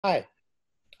Hi,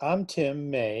 I'm Tim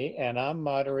May, and I'm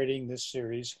moderating this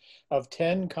series of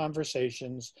 10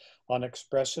 conversations on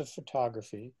expressive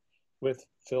photography with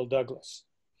Phil Douglis.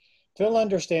 Phil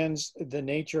understands the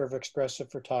nature of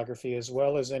expressive photography as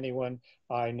well as anyone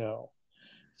I know.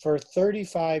 For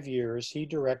 35 years, he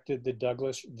directed the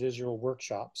Douglis visual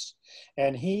workshops,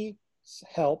 and he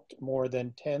helped more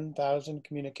than 10,000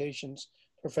 communications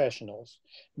professionals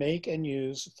make and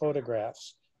use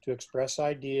photographs to express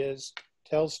ideas,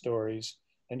 tell stories,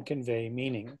 and convey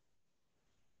meaning.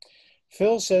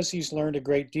 Phil says he's learned a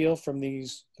great deal from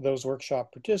those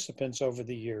workshop participants over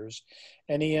the years,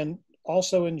 and he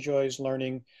also enjoys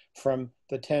learning from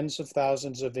the tens of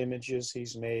thousands of images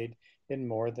he's made in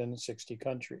more than 60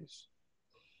 countries.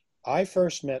 I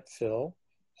first met Phil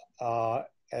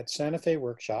at Santa Fe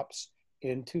workshops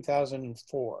in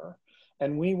 2004,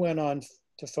 and we went on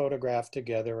to photograph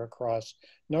together across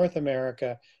North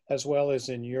America, as well as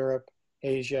in Europe,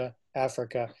 Asia,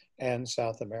 Africa, and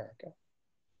South America.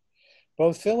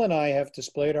 Both Phil and I have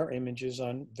displayed our images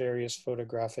on various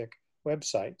photographic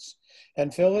websites,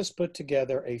 and Phil has put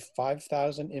together a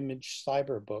 5,000 image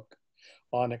cyberbook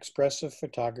on expressive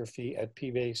photography at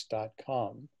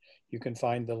pbase.com. You can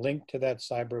find the link to that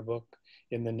cyberbook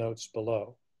in the notes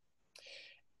below.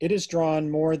 It has drawn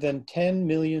more than 10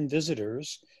 million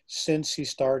visitors since he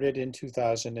started in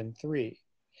 2003.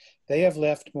 They have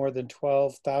left more than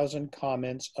 12,000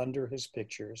 comments under his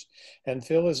pictures, and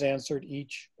Phil has answered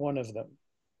each one of them.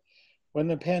 When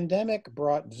the pandemic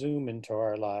brought Zoom into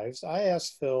our lives, I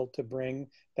asked Phil to bring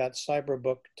that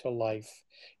cyberbook to life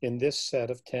in this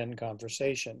set of 10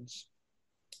 conversations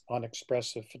on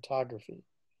expressive photography.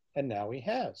 And now he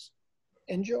has.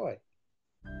 Enjoy.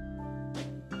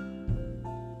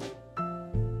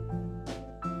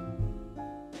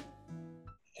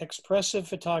 Expressive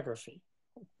photography.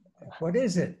 What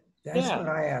is it? That's Yeah. what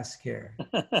I ask here.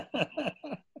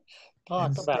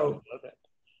 Talk about it a little bit.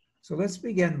 So let's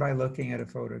begin by looking at a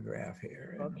photograph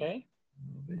here. Okay. A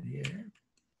little bit here.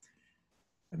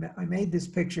 I made this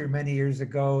picture many years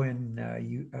ago in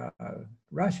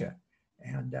Russia,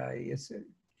 and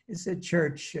it's a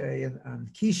church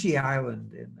on Kishi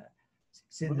Island.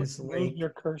 It's in this lake. Move your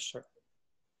cursor.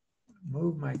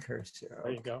 Move my cursor.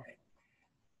 There you go.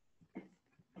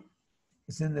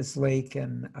 It's in this lake,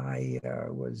 and I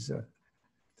was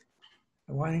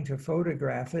wanting to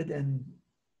photograph it. And,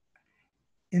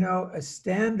 you know, a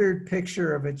standard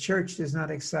picture of a church does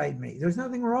not excite me. There's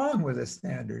nothing wrong with a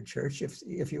standard church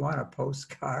if you want a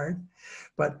postcard.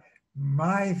 But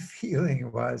my feeling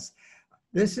was,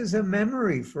 this is a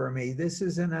memory for me. This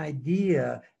is an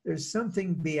idea. There's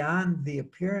something beyond the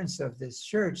appearance of this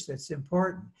church that's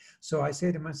important. So I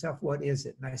say to myself, what is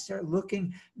it? And I start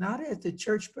looking not at the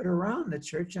church, but around the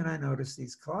church. And I notice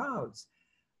these clouds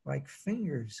like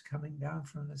fingers coming down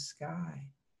from the sky.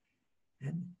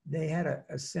 And they had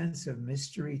a sense of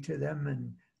mystery to them.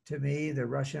 And to me, the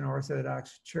Russian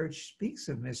Orthodox Church speaks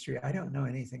of mystery. I don't know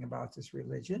anything about this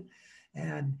religion.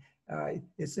 And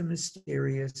it's a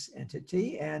mysterious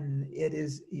entity, and it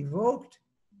is evoked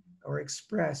or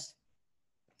expressed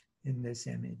in this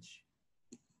image.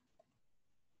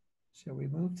 Shall we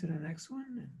move to the next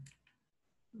one?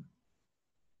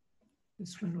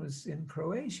 This one was in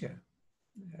Croatia.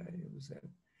 It was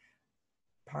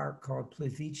a park called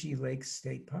Plivici Lake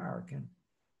State Park and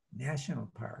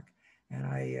National Park. And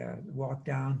I walked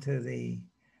down to the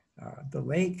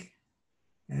lake,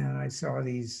 and I saw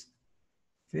these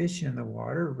fish in the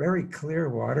water, very clear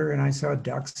water, and I saw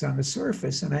ducks on the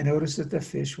surface, and I noticed that the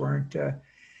fish weren't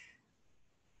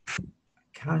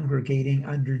congregating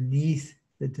underneath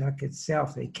the duck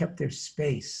itself. They kept their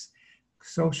space,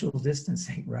 social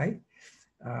distancing, right?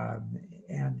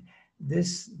 And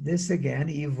this again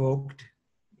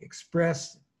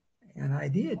expressed an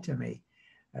idea to me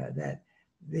that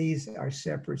these are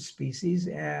separate species,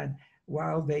 and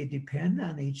while they depend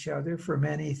on each other for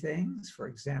many things, for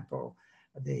example,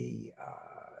 the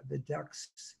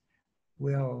ducks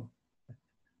will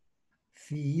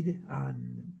feed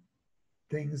on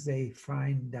things they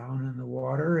find down in the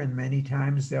water, and many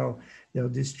times they'll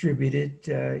distribute it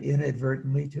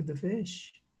inadvertently to the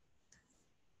fish.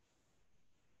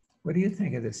 What do you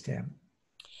think of this, Tim?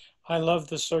 I love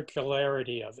the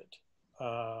circularity of it.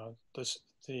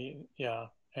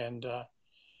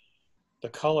 The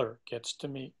color gets to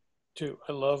me too.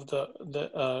 I love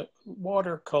the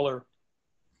watercolor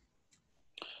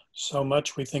so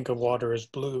much. We think of water as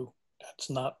blue. That's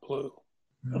not blue.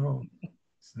 No,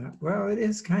 it's not. Well, it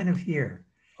is kind of here.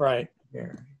 Right.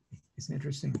 There. It's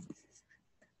interesting.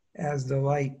 As the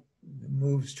light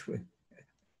moves to it,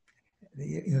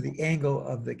 the angle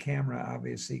of the camera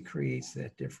obviously creates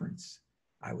that difference.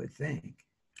 I would think.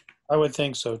 I would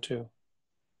think so too.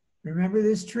 Remember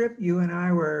this trip? You and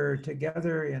I were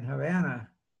together in Havana,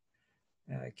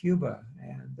 Cuba,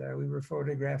 and we were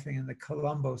photographing in the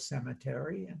Colombo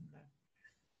Cemetery, and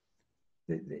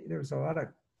there was a lot of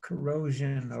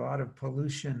corrosion, a lot of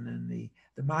pollution, and the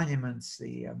monuments,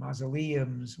 the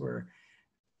mausoleums were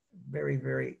very,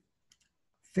 very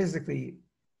physically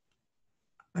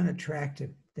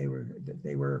unattractive. They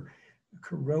were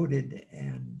corroded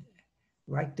and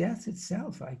like death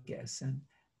itself, I guess. And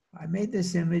I made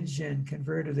this image and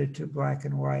converted it to black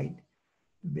and white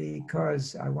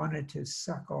because I wanted to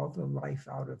suck all the life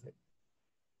out of it.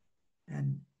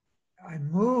 And I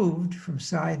moved from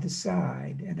side to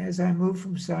side. And as I moved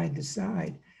from side to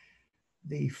side,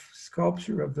 the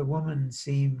sculpture of the woman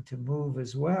seemed to move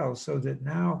as well, so that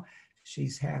now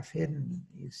she's half hidden.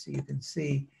 You can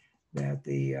see that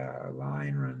the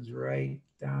line runs right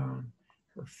down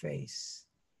her face.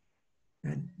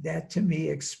 And that to me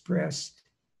expressed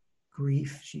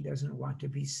grief. She doesn't want to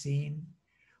be seen.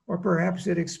 Or perhaps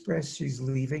it expressed she's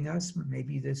leaving us.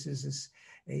 Maybe this is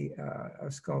a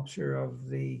sculpture of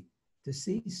the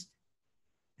deceased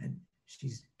and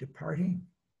she's departing.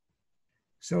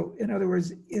 So in other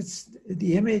words,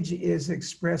 the image is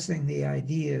expressing the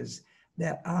ideas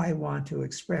that I want to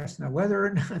express. Now, whether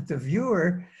or not the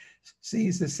viewer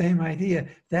sees the same idea,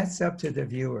 that's up to the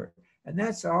viewer. And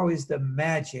that's always the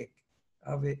magic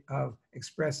of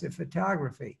expressive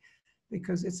photography,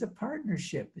 because it's a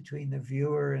partnership between the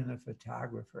viewer and the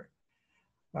photographer.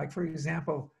 Like, for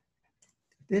example,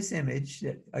 this image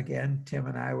that, again, Tim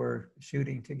and I were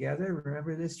shooting together.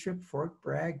 Remember this trip, Fort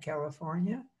Bragg,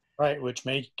 California? Right, which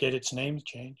may get its name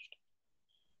changed.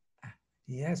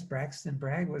 Yes, Braxton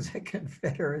Bragg was a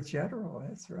Confederate general.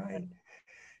 That's right.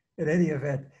 In any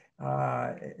event,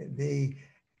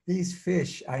 these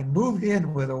fish, I moved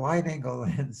in with a wide angle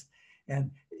lens,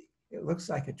 and it looks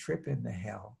like a trip into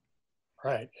hell.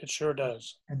 Right, it sure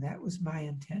does. And that was my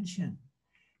intention.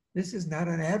 This is not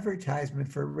an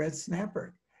advertisement for red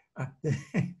snapper.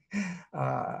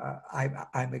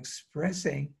 I'm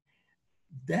expressing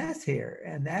death here,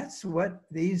 and that's what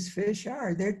these fish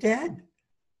are. They're dead.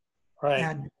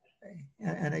 Right.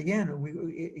 And again,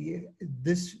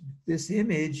 this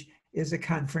image is a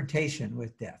confrontation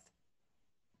with death.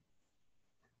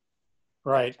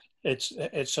 Right. It's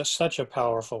just such a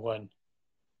powerful one.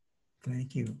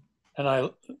 Thank you.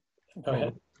 And go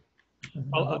ahead.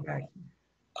 Go back.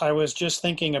 I was just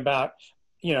thinking about,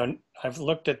 I've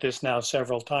looked at this now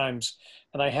several times,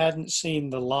 and I hadn't seen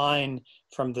the line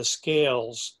from the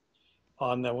scales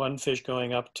on the one fish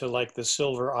going up to like the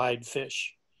silver-eyed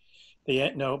fish.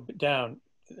 Down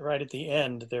right at the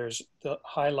end, there's the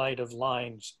highlight of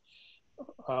lines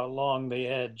along the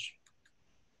edge.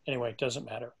 Anyway, it doesn't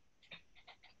matter.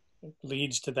 It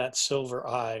leads to that silver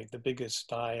eye, the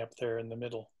biggest eye up there in the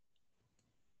middle.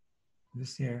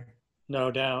 This here.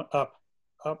 No, down, up,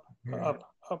 up, Here.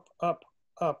 up, up, up,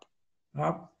 up,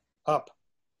 Up. up.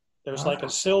 There's like a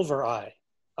silver eye.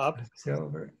 Up.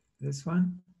 Silver. This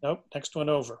one? Nope. Next one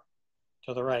over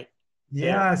to the right.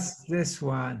 Yes, there. This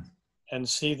one. And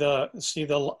see the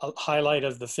highlight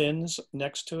of the fins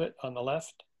next to it on the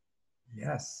left?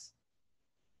 Yes.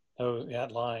 Oh,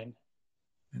 that line.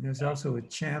 And there's also a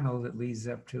channel that leads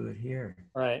up to it here.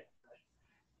 Right.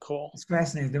 Cool. It's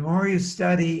fascinating. The more you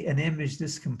study an image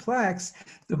this complex,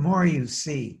 the more you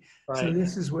see. Right. So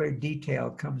this is where detail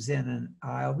comes in, and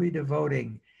I'll be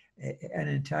devoting an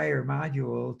entire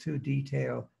module to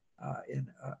detail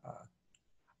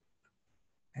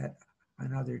at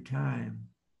another time.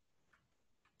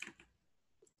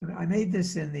 I made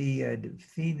this in the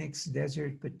Phoenix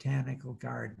Desert Botanical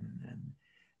Garden, and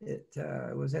it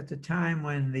was at the time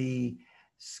when the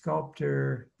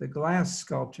glass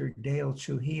sculptor Dale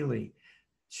Chihuly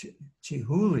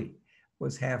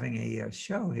was having a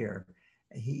show here.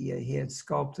 He had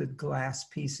sculpted glass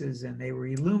pieces, and they were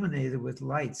illuminated with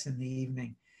lights in the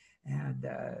evening. And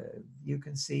you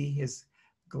can see his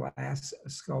glass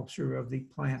sculpture of the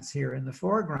plants here in the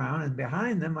foreground, and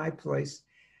behind them I placed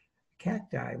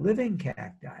cacti, living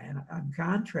cacti, and I'm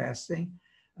contrasting,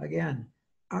 again,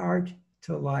 art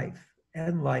to life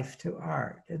and life to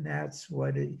art, and that's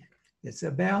what it's a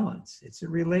balance, it's a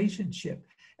relationship,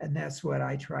 and that's what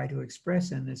I try to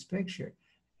express in this picture.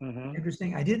 Mm-hmm.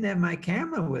 Interesting, I didn't have my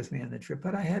camera with me on the trip,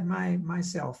 but I had my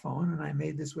cell phone, and I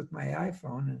made this with my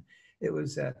iPhone, and it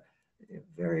was a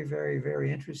very, very,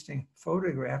 very interesting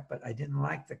photograph, but I didn't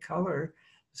like the color,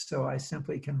 so I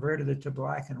simply converted it to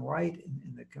black and white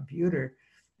in the computer,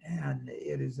 and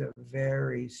it is a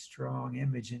very strong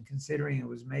image. And considering it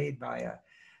was made by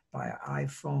an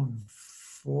iPhone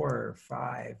 4 or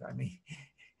 5, I mean,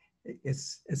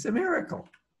 it's a miracle.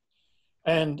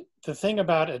 And the thing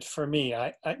about it for me,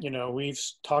 we've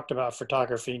talked about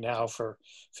photography now for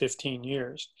 15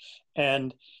 years,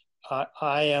 and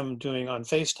I am doing on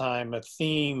FaceTime a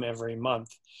theme every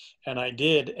month, and I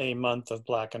did a month of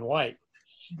black and white.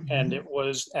 And Mhm. it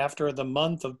was after the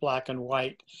month of black and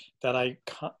white that I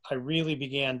really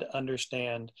began to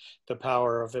understand the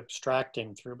power of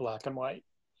abstracting through black and white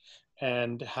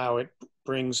and how it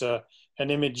brings an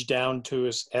image down to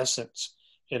its essence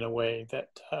in a way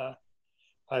that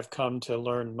I've come to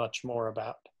learn much more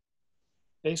about,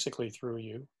 basically through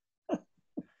you.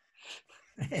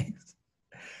 Thanks.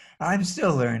 I'm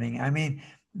still learning. I mean,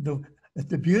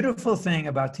 the beautiful thing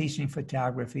about teaching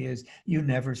photography is you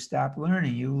never stop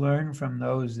learning. You learn from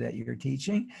those that you're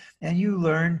teaching, and you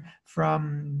learn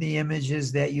from the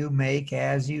images that you make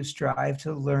as you strive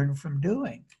to learn from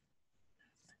doing.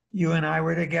 You and I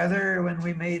were together when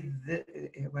we made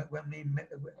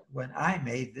when I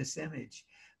made this image.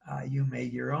 You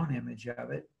made your own image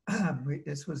of it.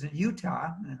 This was in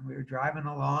Utah, and we were driving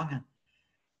along, and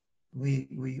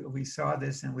we saw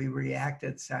this and we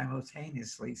reacted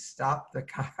simultaneously, stopped the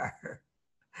car,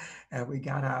 and we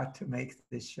got out to make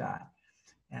this shot.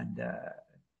 And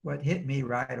what hit me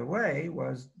right away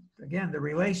was, again, the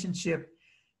relationship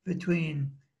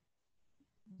between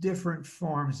different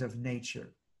forms of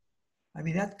nature. I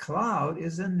mean, that cloud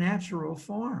is a natural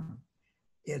form.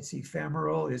 It's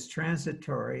ephemeral, it's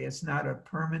transitory, it's not a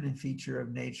permanent feature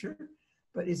of nature,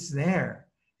 but it's there.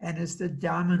 And it's the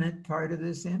dominant part of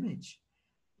this image.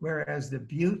 Whereas the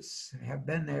buttes have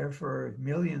been there for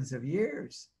millions of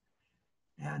years.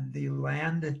 And the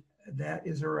land that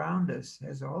is around us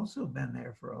has also been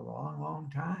there for a long, long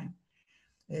time.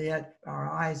 And yet our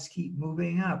eyes keep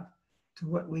moving up to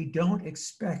what we don't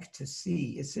expect to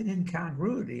see. It's an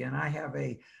incongruity, and I have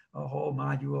a whole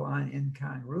module on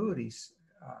incongruities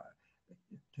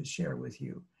to share with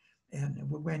you. And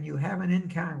when you have an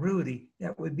incongruity,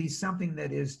 that would be something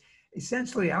that is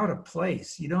essentially out of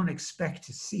place. You don't expect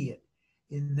to see it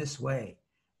in this way.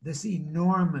 This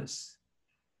enormous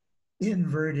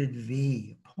inverted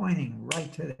V pointing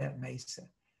right to that mesa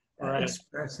Right.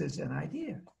 expresses an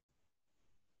idea.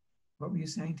 What were you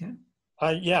saying, Tim?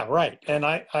 Yeah, right. And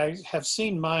I have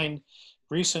seen mine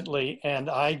recently, and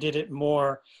I did it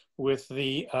more with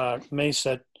the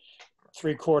Mesa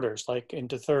 3/4, like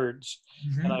into thirds.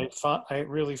 Mm-hmm. And I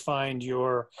really find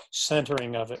your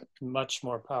centering of it much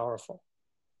more powerful.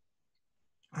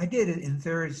 I did it in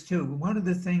thirds too. One of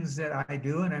the things that I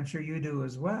do, and I'm sure you do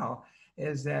as well,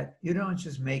 is that you don't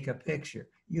just make a picture.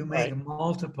 You make Right.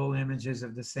 multiple images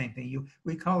of the same thing.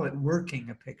 We call it working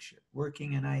a picture,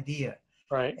 working an idea.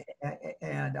 Right.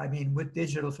 And I mean, with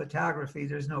digital photography,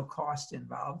 there's no cost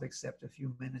involved except a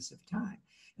few minutes of time.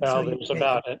 And so Well, you there's take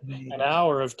about an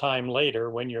hour of time later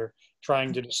when you're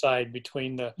trying to decide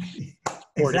between the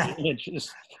 40 exactly.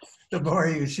 images. The more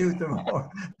you shoot, the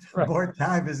Right. more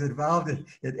time is involved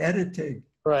in editing.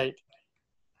 Right.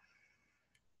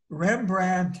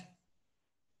 Rembrandt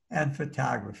and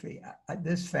photography.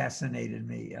 This fascinated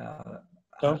me. Don't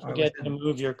I was forget to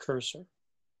move your cursor.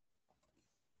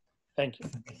 Thank you.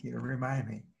 thank you to remind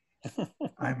me.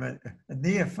 I'm a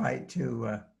neophyte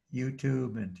to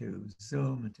YouTube and to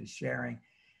Zoom and to sharing.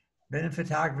 Been in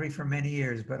photography for many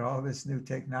years, but all this new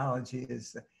technology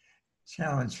is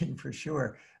challenging for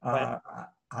sure. Right.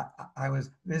 I was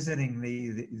visiting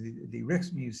the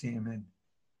Rijksmuseum in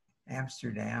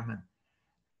Amsterdam, and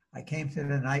I came to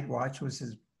the Night Watch, which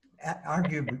is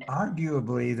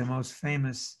arguably the most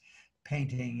famous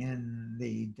painting in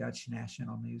the Dutch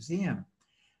National Museum.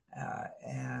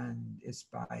 And it's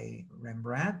by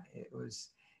Rembrandt. It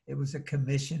was a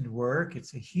commissioned work.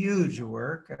 It's a huge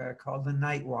work called The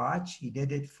Night Watch. He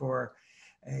did it for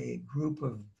a group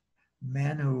of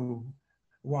men who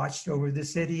watched over the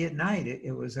city at night.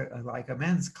 It was like a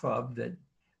men's club that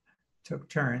took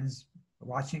turns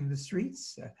watching the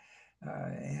streets.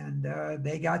 And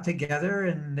they got together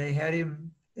and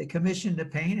they commissioned a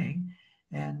painting,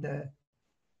 and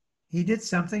he did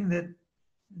something that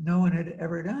no one had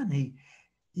ever done. He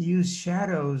used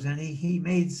shadows, and he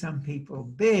made some people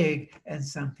big and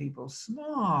some people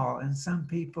small and some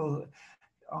people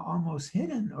almost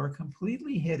hidden or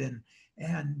completely hidden.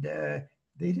 And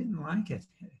they didn't like it.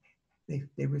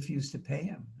 They refused to pay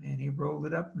him, and he rolled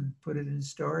it up and put it in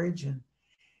storage, and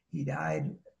he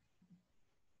died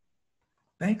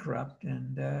bankrupt.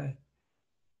 And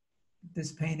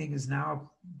this painting is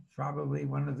now probably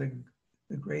one of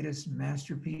the greatest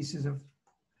masterpieces of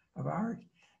art.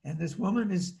 And this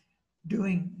woman is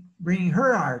bringing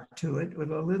her art to it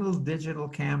with a little digital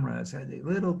camera. It's a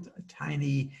little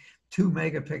tiny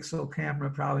 2-megapixel camera,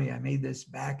 probably. I made this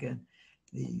back in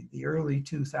the early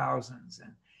 2000s.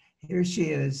 And here she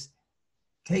is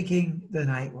taking the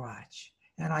night watch.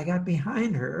 And I got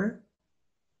behind her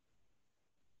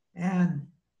and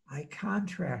I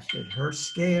contrasted her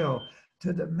scale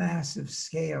to the massive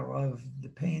scale of the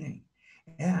painting,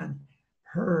 and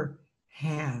her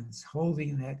hands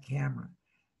holding that camera,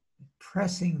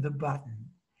 pressing the button.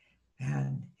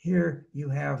 And here you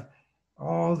have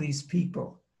all these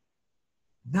people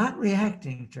not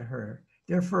reacting to her.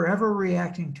 They're forever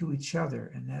reacting to each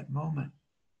other in that moment.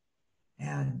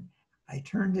 And I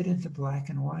turned it into black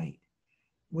and white,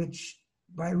 which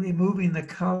by removing the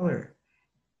color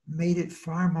made it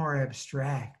far more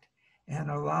abstract and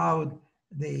allowed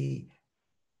the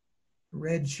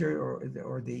red shirt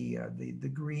or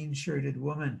the green shirted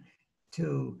woman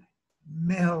to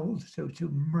meld, to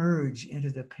merge into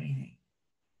the painting.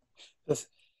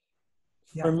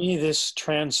 For me, this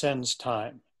transcends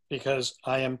time, because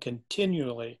I am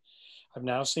continually, I've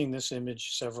now seen this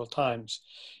image several times,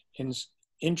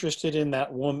 interested in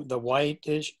that woman, the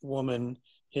whitish woman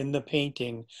in the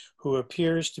painting, who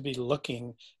appears to be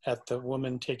looking at the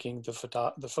woman taking the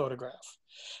photograph.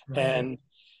 Right. And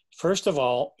first of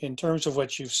all, in terms of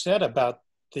what you've said about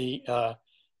the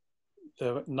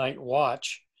night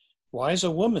watch, why is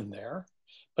a woman there?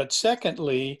 But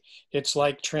secondly, it's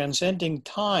like transcending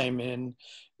time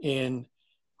in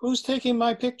who's taking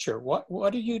my picture?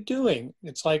 What are you doing?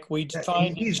 It's like we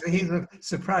find he's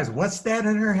surprised. What's that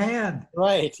in her hand?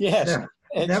 Right. Yes.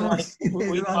 Never like, seen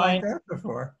anything like that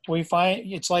before. We find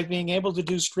it's like being able to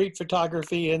do street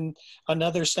photography in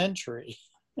another century.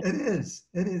 It is.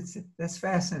 It is. That's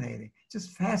fascinating. Just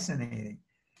fascinating.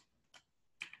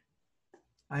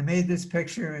 I made this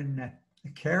picture in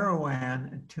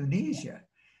Kairouan, in Tunisia.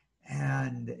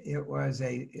 And it was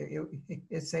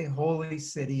it's a holy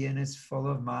city, and it's full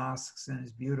of mosques, and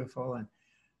it's beautiful. And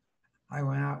I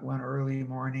went out one early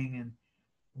morning and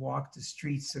walked the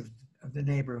streets of the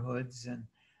neighborhoods and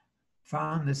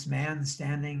found this man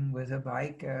standing with a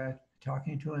bike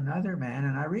talking to another man.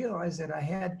 And I realized that I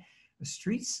had a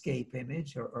streetscape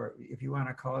image, or if you want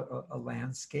to call it a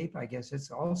landscape, I guess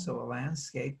it's also a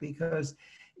landscape, because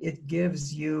it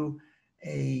gives you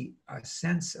a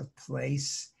sense of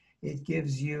place. It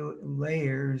gives you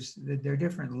layers. There are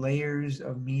different layers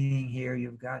of meaning here.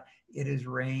 You've got it has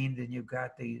rained, and you've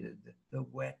got the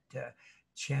wet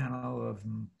channel of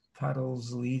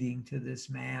puddles leading to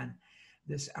this man.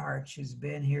 This arch has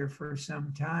been here for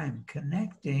some time,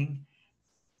 connecting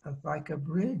like a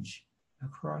bridge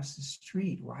across the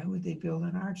street. Why would they build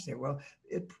an arch there? Well,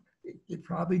 it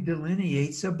probably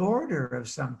delineates a border of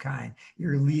some kind.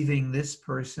 You're leaving this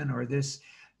person or this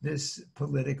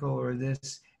political or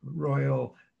this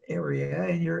royal area,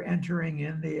 and you're entering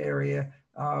in the area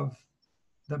of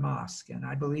the mosque. And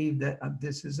I believe that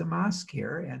this is a mosque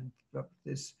here, and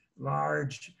this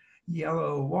large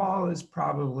yellow wall is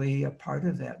probably a part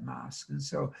of that mosque. And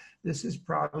so this is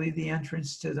probably the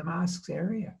entrance to the mosque's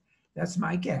area. That's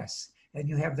my guess. And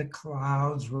you have the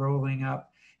clouds rolling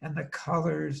up and the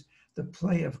colors, the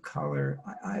play of color.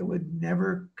 I would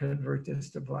never convert this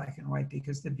to black and white,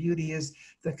 because the beauty is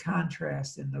the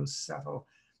contrast in those subtle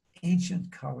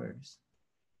ancient colors.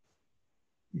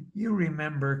 You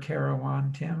remember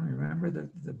Kairouan, Tim? Remember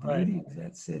the beauty of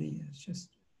that city? It's just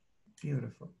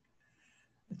beautiful.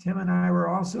 Tim and I were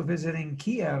also visiting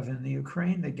Kiev in the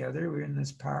Ukraine together. We were in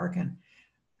this park, and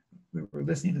we were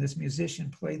listening to this musician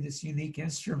play this unique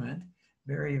instrument.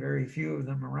 Very, very few of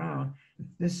them around.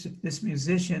 This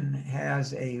musician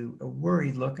has a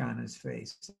worried look on his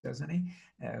face, doesn't he?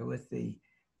 With the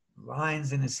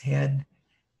lines in his head.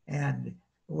 And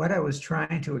what I was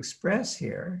trying to express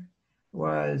here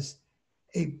was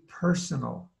a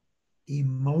personal,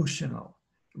 emotional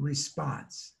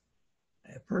response.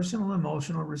 A personal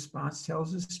emotional response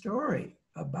tells a story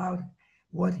about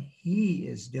what he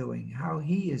is doing, how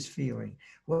he is feeling,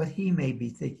 what he may be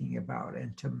thinking about.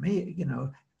 And to me,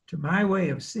 to my way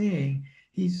of seeing,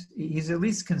 he's at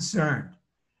least concerned.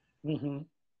 Mm-hmm.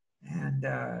 And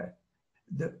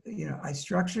I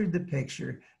structured the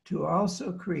picture to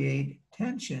also create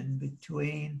tension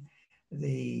between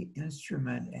the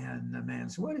instrument and the man.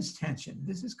 So what is tension?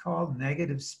 This is called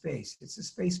negative space. It's a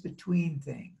space between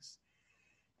things.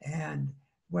 And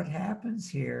what happens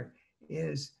here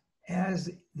is, as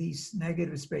these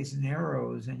negative space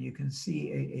narrows, and you can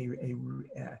see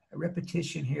a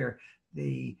repetition here,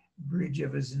 the bridge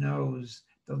of his nose,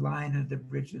 the line of the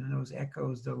bridge of the nose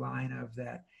echoes the line of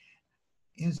that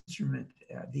instrument,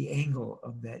 the angle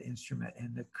of that instrument,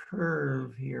 and the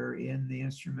curve here in the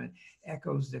instrument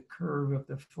echoes the curve of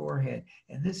the forehead.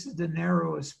 And this is the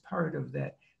narrowest part of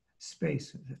that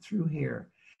space through here.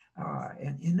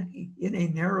 And in a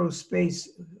narrow space,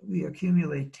 we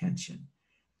accumulate tension,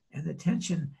 and the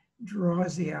tension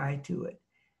draws the eye to it.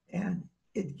 And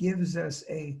it gives us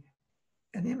an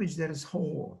image that is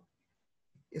whole.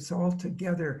 It's all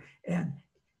together, and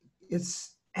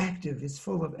it's active, it's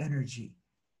full of energy.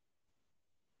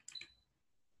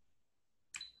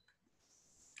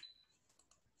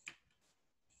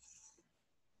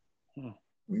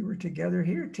 We were together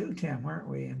here too, Tim, weren't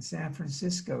we? In San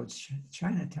Francisco,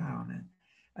 Chinatown. And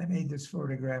I made this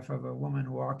photograph of a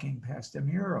woman walking past a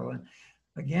mural. And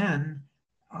again,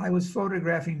 I was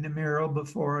photographing the mural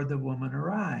before the woman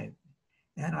arrived.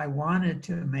 And I wanted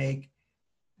to make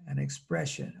an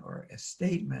expression or a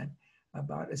statement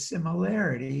about a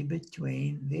similarity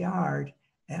between the art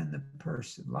and the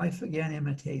person. Life again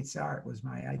imitates art was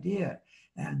my idea.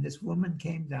 And this woman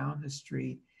came down the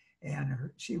street, and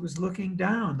she was looking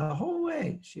down the whole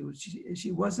way.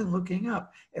 She wasn't looking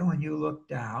up. And when you look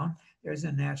down, there's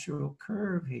a natural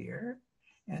curve here,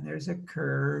 and there's a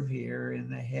curve here in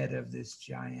the head of this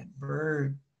giant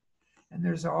bird. And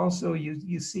there's also,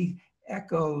 you see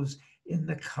echoes in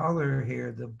the color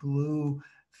here. The blue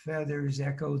feathers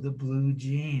echo the blue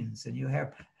jeans, and you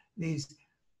have these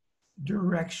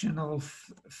directional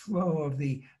flow of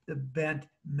the bent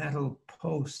metal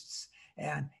posts,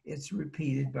 and it's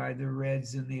repeated by the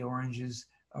reds and the oranges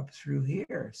up through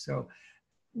here. So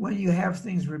when you have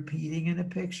things repeating in a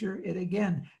picture, it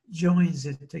again joins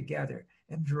it together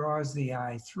and draws the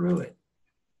eye through it.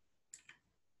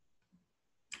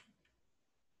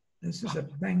 This is a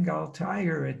Bengal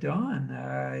tiger at dawn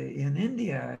in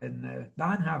India, in the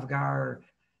Banhavgarh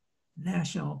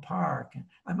National Park. And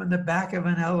I'm on the back of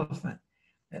an elephant.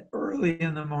 And early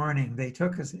in the morning, they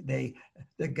took us,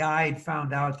 the guide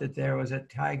found out that there was a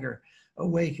tiger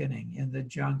awakening in the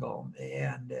jungle.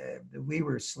 And we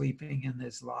were sleeping in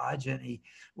this lodge, and he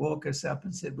woke us up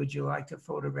and said, "Would you like to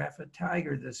photograph a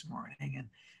tiger this morning?" And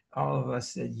all of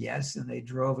us said yes, and they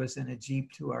drove us in a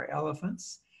Jeep to our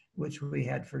elephants, which we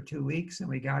had for 2 weeks, and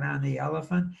we got on the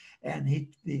elephant, and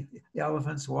the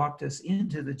elephants walked us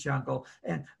into the jungle.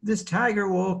 And this tiger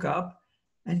woke up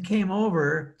and came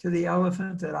over to the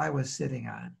elephant that I was sitting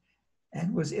on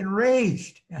and was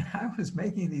enraged. And I was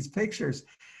making these pictures.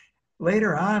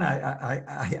 Later on,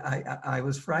 I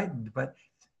was frightened, but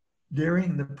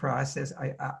during the process,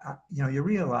 you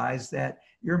realize that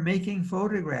you're making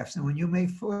photographs, and when you make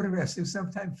photographs, you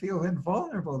sometimes feel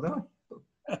invulnerable, don't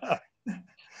you?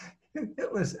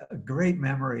 It was a great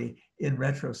memory in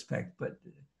retrospect, but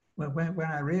when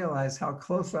I realized how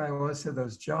close I was to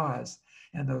those jaws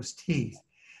and those teeth,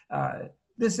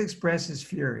 this expresses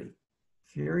fury.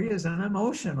 Fury is an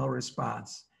emotional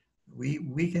response.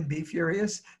 We can be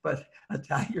furious, but a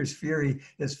tiger's fury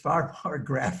is far more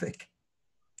graphic.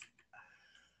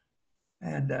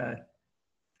 And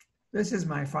this is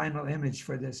my final image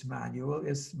for this module.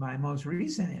 It's my most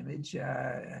recent image.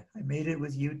 I made it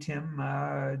with you, Tim,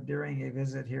 during a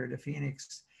visit here to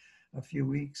Phoenix a few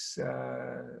weeks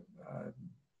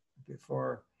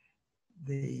before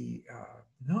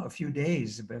a few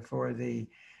days before the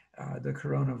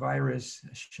coronavirus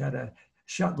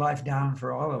shut life down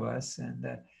for all of us.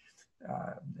 And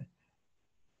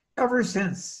ever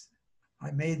since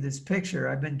I made this picture,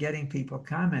 I've been getting people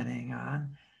commenting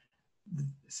on,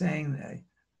 saying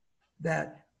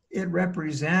that it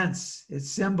represents, it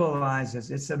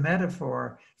symbolizes, it's a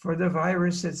metaphor for the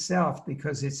virus itself,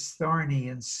 because it's thorny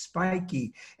and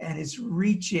spiky, and it's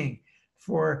reaching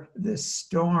for this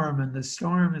storm, and the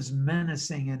storm is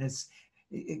menacing, and it's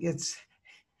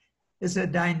a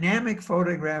dynamic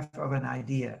photograph of an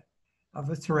idea, of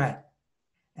a threat,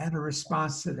 and a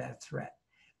response to that threat.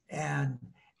 And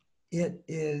it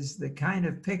is the kind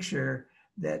of picture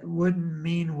that wouldn't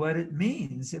mean what it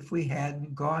means if we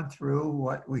hadn't gone through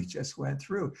what we just went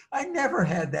through. I never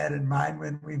had that in mind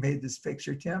when we made this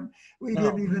picture, Tim. We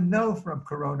didn't even know from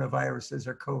coronaviruses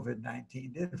or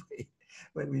COVID-19, did we,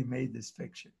 when we made this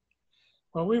picture?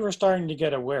 Well, we were starting to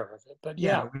get aware of it, but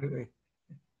yeah.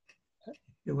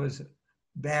 It was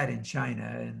bad in China,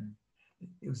 and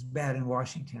it was bad in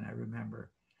Washington, I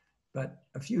remember. But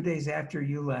a few days after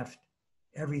you left,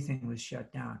 everything was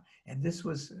shut down. And this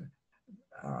was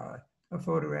a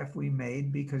photograph we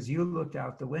made because you looked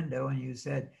out the window and you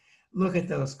said, "Look at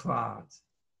those clouds.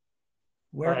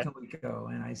 Where can we go?"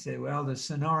 And I said, "Well, the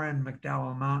Sonoran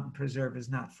McDowell Mountain Preserve is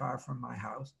not far from my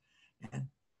house." And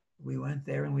we went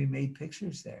there and we made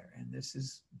pictures there. And this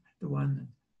is the one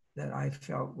that I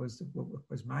felt was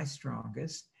my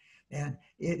strongest. And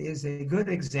it is a good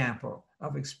example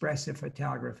of expressive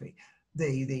photography.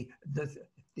 The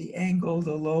the angle,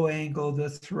 the low angle, the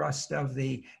thrust of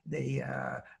the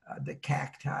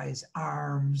cacti's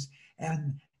arms,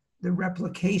 and the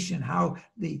replication, how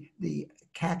the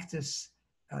cacti's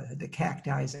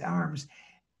arms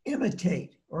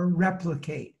imitate or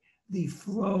replicate the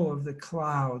flow of the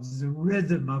clouds, the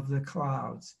rhythm of the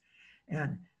clouds.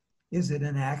 And is it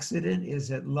an accident?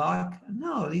 Is it luck?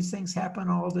 No, these things happen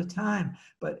all the time,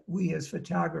 but we as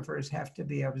photographers have to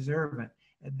be observant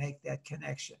and make that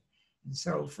connection. And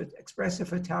so expressive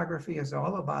photography is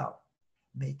all about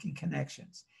making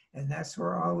connections. And that's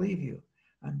where I'll leave you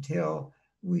until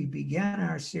we begin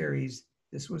our series.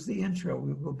 This was the intro.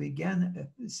 We will begin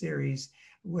the series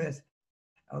with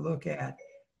a look at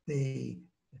the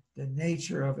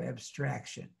nature of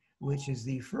abstraction, which is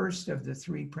the first of the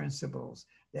three principles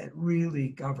that really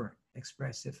govern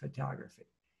expressive photography.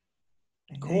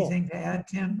 And Cool. anything to add,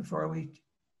 Tim, before we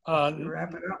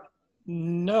wrap it up?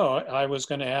 No, I was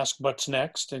going to ask what's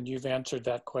next, and you've answered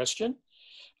that question.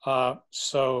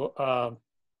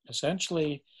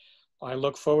 Essentially, I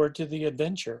look forward to the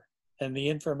adventure and the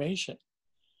information.